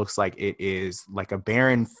from looks like it is like a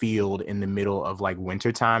barren field in the middle of like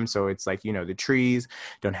wintertime. So it's like, you know, the trees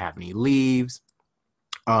don't have any leaves.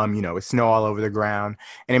 You know, it's snow all over the ground.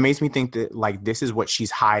 And it makes me think that like this is what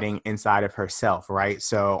she's hiding inside of herself, right?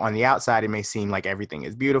 So on the outside, it may seem like everything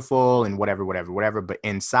is beautiful and whatever. But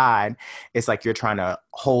inside, it's like you're trying to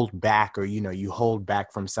hold back or, you know, you hold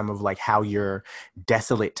back from some of like how your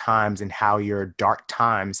desolate times and how your dark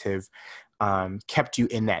times have kept you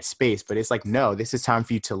in that space. But it's like, no, this is time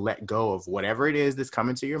for you to let go of whatever it is that's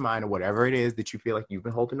coming to your mind or whatever it is that you feel like you've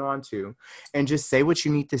been holding on to, and just say what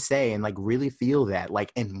you need to say and like really feel that,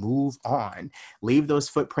 like, and move on. Leave those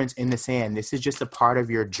footprints in the sand. This is just a part of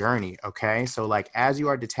your journey. Okay. So like, as you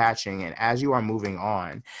are detaching and as you are moving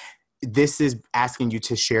on, this is asking you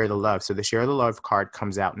to share the love. So the share the love card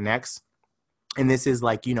comes out next. And this is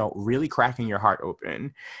like, you know, really cracking your heart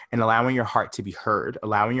open and allowing your heart to be heard,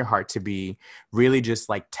 allowing your heart to be really just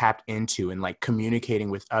like tapped into and like communicating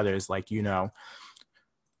with others. Like, you know,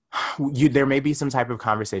 there may be some type of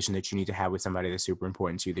conversation that you need to have with somebody that's super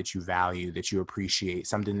important to you, that you value, that you appreciate,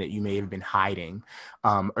 something that you may have been hiding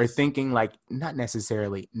or thinking like not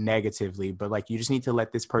necessarily negatively, but like you just need to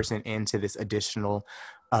let this person into this additional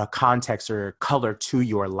context or color to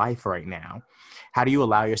your life right now. How do you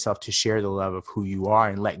allow yourself to share the love of who you are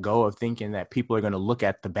and let go of thinking that people are going to look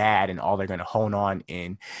at the bad and all they're going to hone on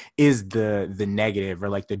in is the negative or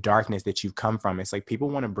like the darkness that you've come from? It's like people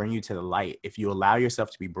want to bring you to the light. If you allow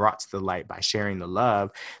yourself to be brought to the light by sharing the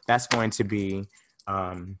love, that's going to be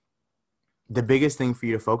the biggest thing for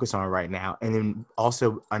you to focus on right now. And then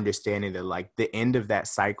also understanding that like the end of that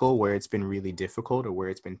cycle where it's been really difficult or where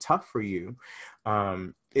it's been tough for you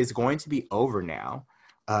is going to be over now.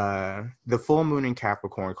 The full moon in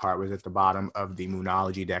Capricorn card was at the bottom of the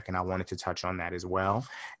Moonology deck, and I wanted to touch on that as well.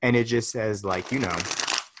 And it just says like, you know,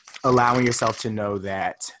 allowing yourself to know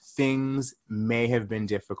that things may have been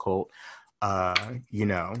difficult, you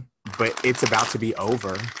know, but it's about to be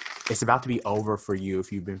over. It's about to be over for you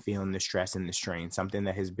if you've been feeling the stress and the strain, something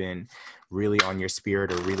that has been really on your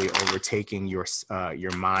spirit or really overtaking your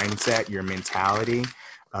mindset, your mentality.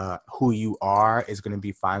 Who you are is going to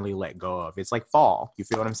be finally let go of. It's like fall. You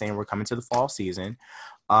feel what I'm saying? We're coming to the fall season.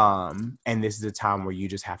 And this is a time where you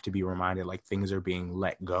just have to be reminded like things are being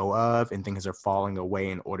let go of and things are falling away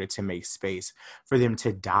in order to make space for them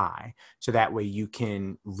to die. So that way you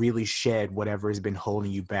can really shed whatever has been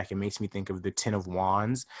holding you back. It makes me think of the Ten of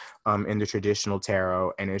Wands in the traditional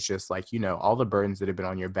tarot. And it's just like, you know, all the burdens that have been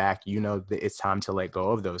on your back, you know, that it's time to let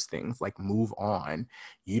go of those things, like move on.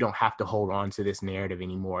 You don't have to hold on to this narrative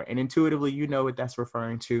anymore. And intuitively, you know what that's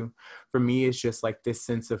referring to. For me, it's just like this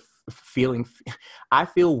sense of feeling. I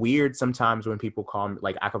feel weird sometimes when people call me,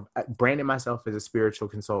 like I branded myself as a spiritual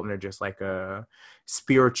consultant or just like a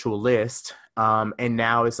spiritualist. And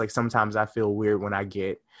now it's like sometimes I feel weird when I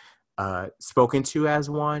get spoken to as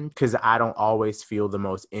one, because I don't always feel the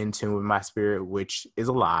most in tune with my spirit, which is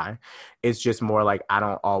a lie. It's just more like I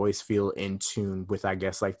don't always feel in tune with, I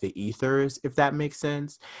guess, like the ethers, if that makes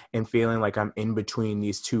sense, and feeling like I'm in between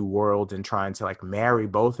these two worlds and trying to like marry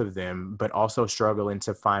both of them, but also struggling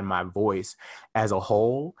to find my voice as a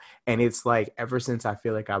whole. And it's like ever since I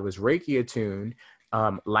feel like I was Reiki attuned,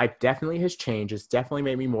 life definitely has changed. It's definitely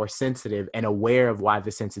made me more sensitive and aware of why the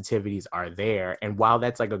sensitivities are there. And while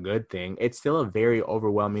that's like a good thing, it's still a very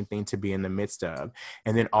overwhelming thing to be in the midst of.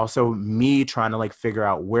 And then also me trying to like figure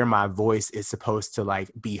out where my voice is supposed to like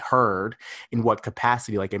be heard, in what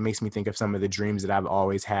capacity. Like it makes me think of some of the dreams that I've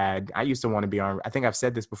always had. I used to want to be on, I think I've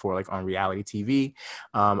said this before, like on reality TV,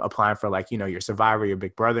 applying for like, you know, your Survivor, your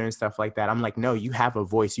Big Brother and stuff like that. I'm like, no, you have a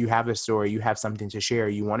voice, you have a story, you have something to share.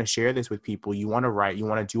 You want to share this with people. You want to write, you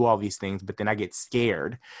want to do all these things, but then I get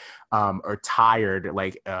scared or tired,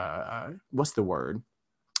 like what's the word?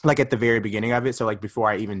 like at the very beginning of it. So like before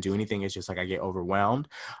I even do anything, it's just like I get overwhelmed.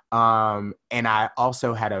 And I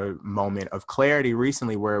also had a moment of clarity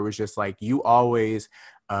recently where it was just like, you always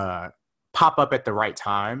pop up at the right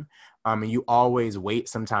time. And you always wait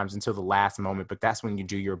sometimes until the last moment, but that's when you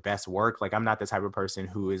do your best work. Like, I'm not the type of person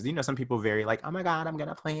who is, some people very like, oh my God, I'm going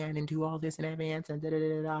to plan and do all this in advance and da da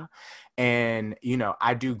da da. And,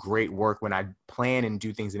 I do great work when I plan and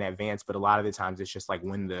do things in advance, but a lot of the times it's just like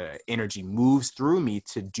when the energy moves through me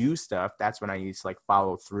to do stuff, that's when I need to like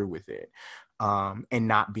follow through with it. And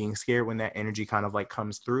not being scared when that energy kind of like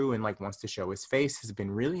comes through and like wants to show its face has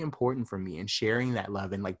been really important for me, and sharing that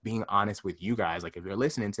love and like being honest with you guys. Like, if you're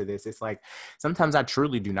listening to this, it's like sometimes I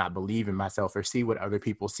truly do not believe in myself or see what other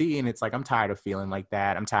people see. And it's like, I'm tired of feeling like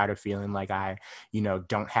that. I'm tired of feeling like I,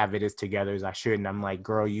 don't have it as together as I should. And I'm like,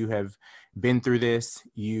 girl, you have been through this.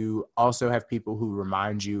 You also have people who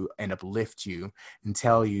remind you and uplift you and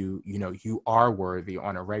tell you, you are worthy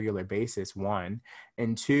on a regular basis, one.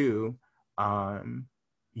 And two,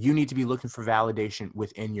 you need to be looking for validation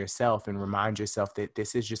within yourself and remind yourself that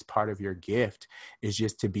this is just part of your gift, is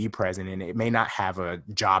just to be present. And it may not have a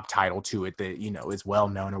job title to it that, is well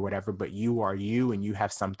known or whatever, but you are you, and you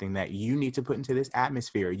have something that you need to put into this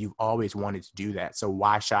atmosphere. You've always wanted to do that. So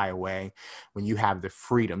why shy away when you have the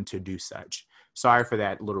freedom to do such? Sorry for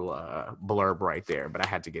that little blurb right there, but I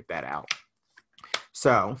had to get that out.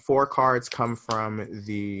 So 4 cards come from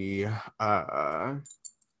the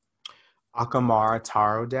Akamara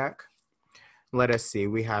Tarot deck. Let us see.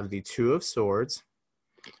 We have the 2 of Swords.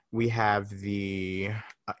 We have the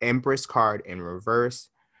Empress card in reverse.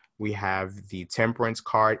 We have the Temperance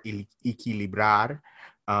card, Equilibrar,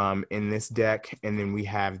 in this deck. And then we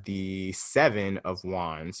have the 7 of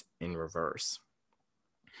Wands in reverse.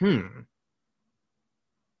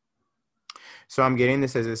 So I'm getting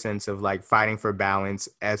this as a sense of like fighting for balance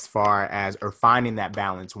as far as, or finding that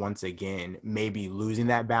balance once again, maybe losing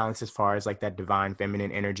that balance as far as like that divine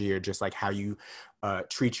feminine energy, or just like how you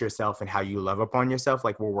treat yourself and how you love upon yourself.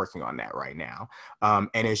 Like, we're working on that right now. And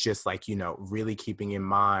it's just like, really keeping in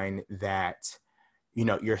mind that,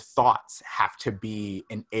 your thoughts have to be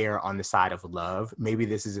an air on the side of love. Maybe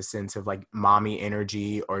this is a sense of like mommy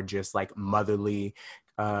energy, or just like motherly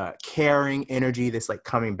caring energy that's like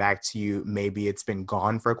coming back to you. Maybe it's been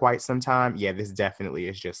gone for quite some time. Yeah, this definitely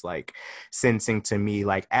is just like sensing to me,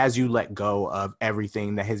 like, as you let go of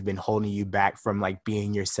everything that has been holding you back from like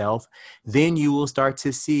being yourself, then you will start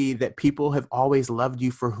to see that people have always loved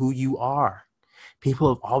you for who you are. People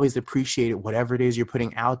have always appreciated whatever it is you're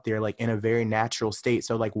putting out there, like in a very natural state.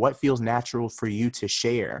 So like, what feels natural for you to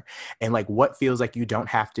share, and like what feels like you don't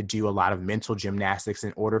have to do a lot of mental gymnastics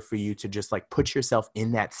in order for you to just like put yourself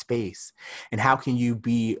in that space? And how can you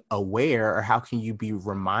be aware, or how can you be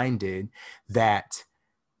reminded that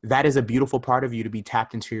that is a beautiful part of you, to be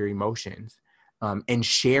tapped into your emotions? And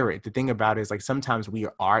share it. The thing about it is, like, sometimes we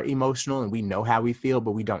are emotional and we know how we feel,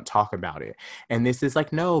 but we don't talk about it. And this is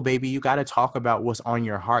like, no, baby, you got to talk about what's on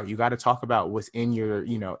your heart. You got to talk about what's in your,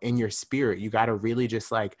 in your spirit. You got to really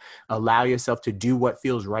just like allow yourself to do what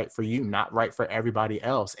feels right for you, not right for everybody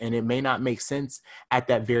else. And it may not make sense at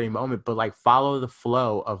that very moment, but like, follow the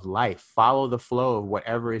flow of life, follow the flow of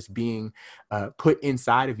whatever is being put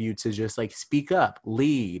inside of you, to just like speak up,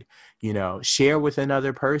 lead, share with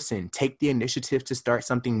another person, take the initiative to start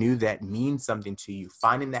something new that means something to you,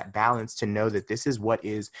 finding that balance to know that this is what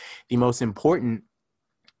is the most important.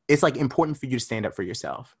 It's like important for you to stand up for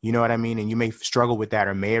yourself. You know what I mean? And you may struggle with that,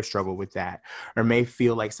 or may have struggled with that, or may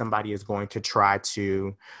feel like somebody is going to try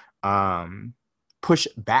to push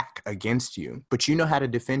back against you, but you know how to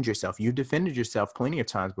defend yourself. You've defended yourself plenty of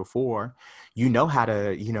times before. You know how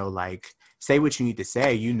to, like, say what you need to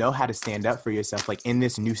say. You know how to stand up for yourself, like in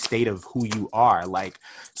this new state of who you are. Like,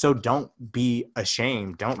 so don't be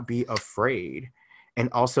ashamed. Don't be afraid. And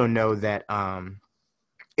also know that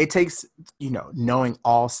it takes, knowing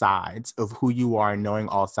all sides of who you are, and knowing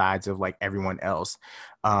all sides of like everyone else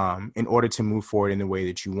in order to move forward in the way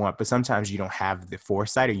that you want. But sometimes you don't have the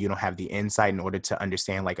foresight, or you don't have the insight in order to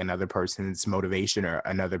understand like another person's motivation, or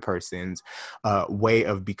another person's way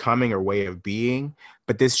of becoming or way of being.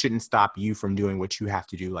 But this shouldn't stop you from doing what you have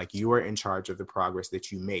to do. Like, you are in charge of the progress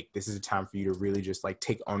that you make. This is a time for you to really just like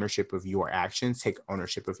take ownership of your actions, take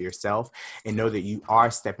ownership of yourself, and know that you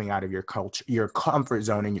are stepping out of your culture, your comfort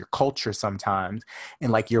zone, and your culture sometimes,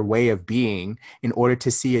 and like your way of being, in order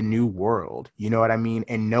to see a new world. You know what I mean?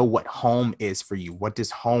 And know what home is for you. What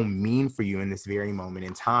does home mean for you in this very moment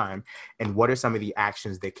in time? And what are some of the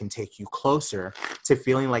actions that can take you closer to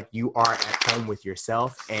feeling like you are at home with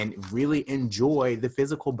yourself, and really enjoy the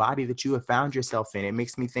physical body that you have found yourself in? It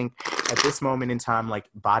makes me think at this moment in time, like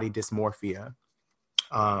body dysmorphia.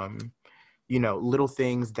 Um, little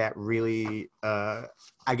things that really,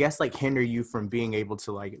 I guess, like hinder you from being able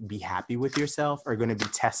to like be happy with yourself are going to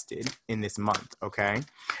be tested in this month. Okay.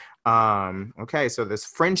 Okay. So this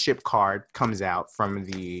friendship card comes out from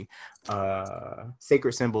the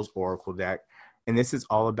Sacred Symbols Oracle deck. And this is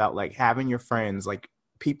all about like having your friends, like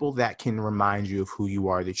people that can remind you of who you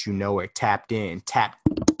are, that are tapped in, tap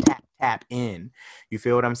in. You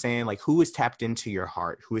feel what I'm saying? Like, who is tapped into your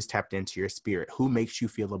heart? Who is tapped into your spirit? Who makes you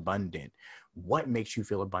feel abundant? What makes you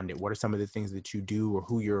feel abundant? What are some of the things that you do or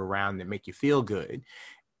who you're around that make you feel good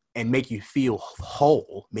and make you feel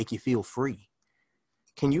whole, make you feel free?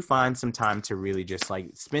 Can you find some time to really just like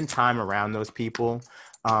spend time around those people,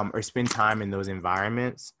 or spend time in those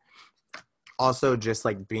environments? Also, just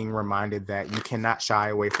like being reminded that you cannot shy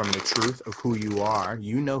away from the truth of who you are.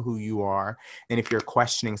 You know who you are. And if you're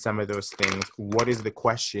questioning some of those things, what is the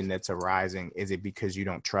question that's arising? Is it because you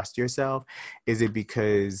don't trust yourself? Is it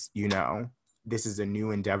because, this is a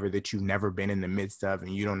new endeavor that you've never been in the midst of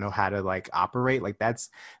and you don't know how to like operate? Like,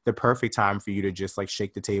 that's the perfect time for you to just like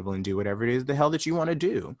shake the table and do whatever it is the hell that you want to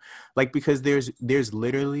do. Like, because there's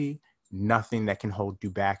literally nothing that can hold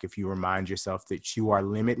you back if you remind yourself that you are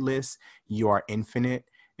limitless, you are infinite,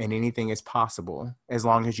 and anything is possible as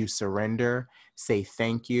long as you surrender, say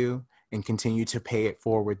thank you, and continue to pay it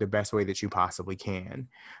forward the best way that you possibly can.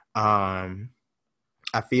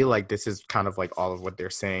 I feel like this is kind of like all of what they're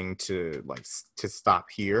saying to stop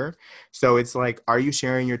here. So it's like, are you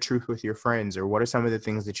sharing your truth with your friends, or what are some of the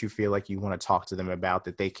things that you feel like you want to talk to them about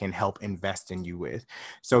that they can help invest in you with?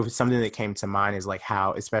 So something that came to mind is like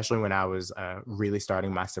how, especially when I was really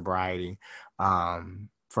starting my sobriety,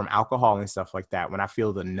 from alcohol and stuff like that, when I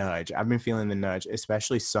feel the nudge, I've been feeling the nudge,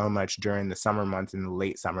 especially so much during the summer months and the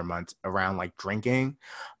late summer months around like drinking.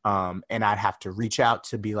 And I'd have to reach out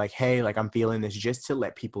to be like, hey, like I'm feeling this, just to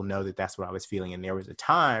let people know that that's what I was feeling. And there was a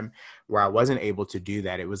time where I wasn't able to do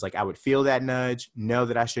that. It was like, I would feel that nudge, know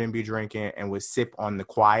that I shouldn't be drinking, and would sip on the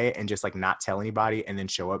quiet and just like not tell anybody, and then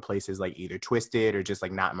show up places like either twisted or just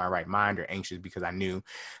like not in my right mind or anxious, because I knew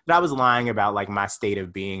that I was lying about like my state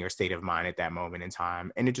of being or state of mind at that moment in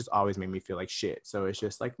time. And it just always made me feel like shit. So it's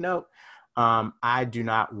just like, nope, I do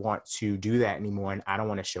not want to do that anymore. And I don't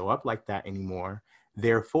want to show up like that anymore.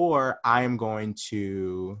 Therefore, I am going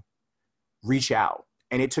to reach out.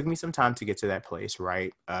 And it took me some time to get to that place,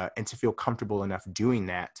 right? And to feel comfortable enough doing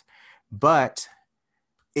that. But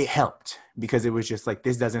it helped, because it was just like,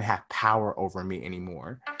 this doesn't have power over me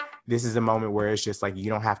anymore. This is a moment where it's just like, you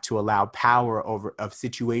don't have to allow power of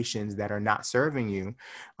situations that are not serving you,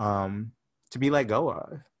 to be let go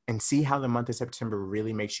of. And see how the month of September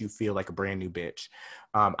really makes you feel like a brand new bitch.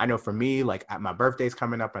 I know for me, like my birthday's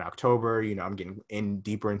coming up in October, I'm getting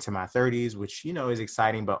deeper into my 30s, which, is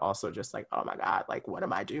exciting, but also just like, oh my God, like, what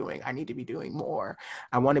am I doing? I need to be doing more.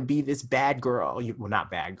 I want to be this bad girl. Well,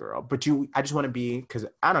 not bad girl, but I just want to be, because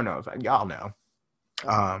I don't know if y'all know.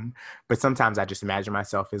 But sometimes I just imagine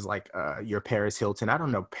myself as like your Paris Hilton. I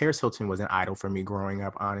don't know. Paris Hilton was an idol for me growing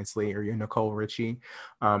up, honestly, or your Nicole Richie.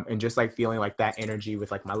 And just like feeling like that energy with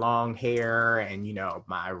like my long hair and,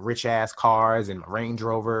 my rich ass cars and my Range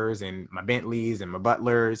Rovers and my Bentleys and my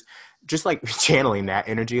Butlers, just like channeling that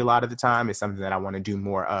energy a lot of the time is something that I want to do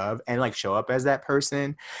more of, and like show up as that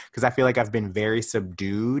person. Because I feel like I've been very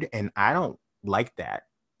subdued, and I don't like that.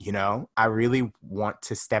 I really want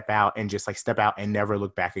to step out and just like step out and never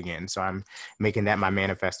look back again. So I'm making that my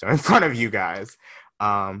manifesto in front of you guys.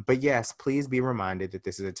 But yes, please be reminded that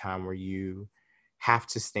this is a time where you have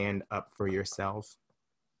to stand up for yourself.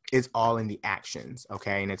 It's all in the actions,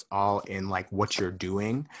 okay? And it's all in like what you're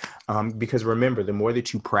doing. Because remember, the more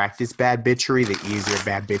that you practice bad bitchery, the easier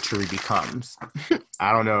bad bitchery becomes.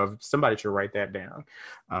 I don't know if somebody should write that down,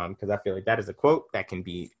 because I feel like that is a quote that can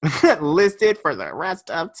be listed for the rest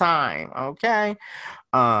of time, okay?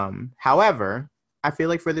 However, I feel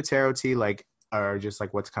like for the tarot tea, like, or just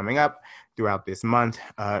like what's coming up throughout this month,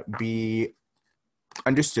 be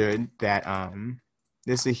understood that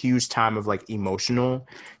this is a huge time of like emotional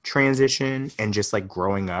transition and just like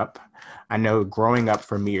growing up. I know growing up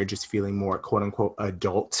for me, or just feeling more quote unquote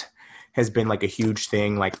adult, has been like a huge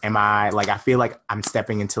thing. Like, I feel like I'm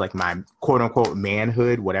stepping into like my quote unquote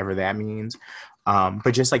manhood, whatever that means.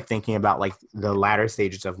 But just like thinking about like the latter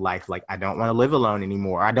stages of life, like I don't want to live alone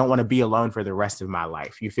anymore. I don't want to be alone for the rest of my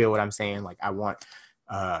life. You feel what I'm saying? Like I want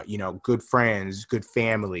good friends, good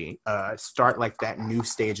family, start like that new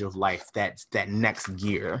stage of life, that next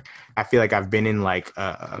gear. I feel like I've been in like,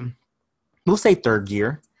 we'll say third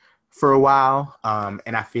gear for a while.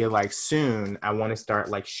 And I feel like soon I want to start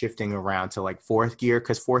like shifting around to like fourth gear,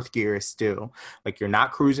 because fourth gear is still like, you're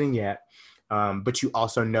not cruising yet. but you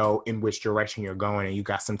also know in which direction you're going, and you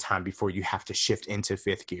got some time before you have to shift into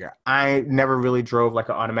fifth gear. I never really drove like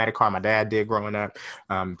an automatic car. My dad did growing up,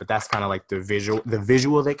 but that's kind of like the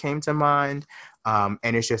visual that came to mind. And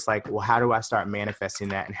it's just like, well, how do I start manifesting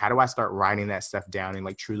that? And how do I start writing that stuff down and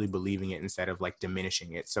like truly believing it instead of like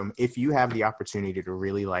diminishing it? So if you have the opportunity to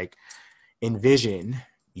really like envision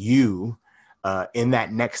you in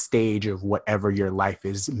that next stage of whatever your life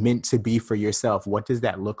is meant to be for yourself, what does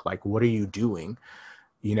that look like? What are you doing?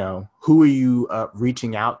 You know, who are you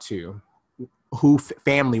reaching out to? Who,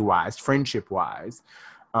 family-wise, friendship-wise?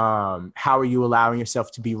 How are you allowing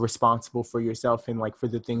yourself to be responsible for yourself and like for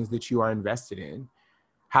the things that you are invested in?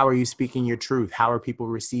 How are you speaking your truth? How are people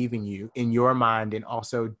receiving you in your mind? And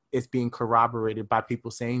also it's being corroborated by people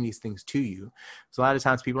saying these things to you. So a lot of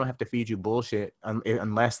times people don't have to feed you bullshit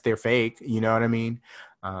unless they're fake. You know what I mean?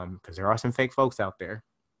 Because there are some fake folks out there.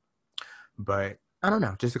 But I don't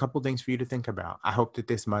know, just a couple things for you to think about. I hope that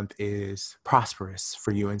this month is prosperous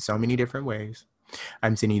for you in so many different ways.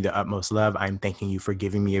 I'm sending you the utmost love. I'm thanking you for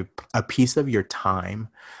giving me a piece of your time,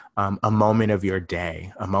 a moment of your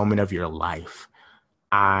day, a moment of your life.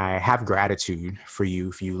 I have gratitude for you.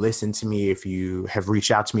 If you listen to me, if you have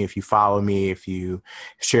reached out to me, if you follow me, if you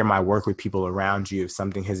share my work with people around you, if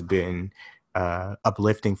something has been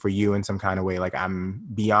uplifting for you in some kind of way, like I'm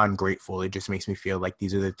beyond grateful. It just makes me feel like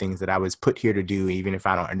these are the things that I was put here to do, even if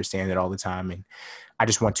I don't understand it all the time. And I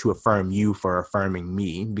just want to affirm you for affirming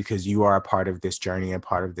me, because you are a part of this journey and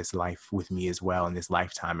part of this life with me as well in this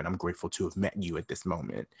lifetime. And I'm grateful to have met you at this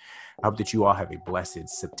moment. I hope that you all have a blessed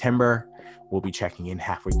September. We'll be checking in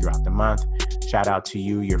halfway throughout the month. Shout out to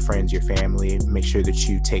you, your friends, your family. Make sure that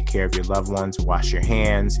you take care of your loved ones, wash your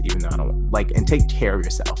hands, even though I don't like, and take care of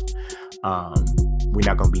yourself. We're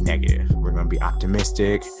not going to be negative. We're going to be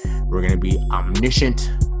optimistic. We're going to be omniscient.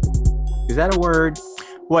 Is that a word?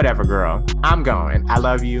 Whatever, girl. I'm going. I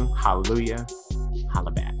love you. Hallelujah.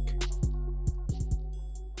 Holla back.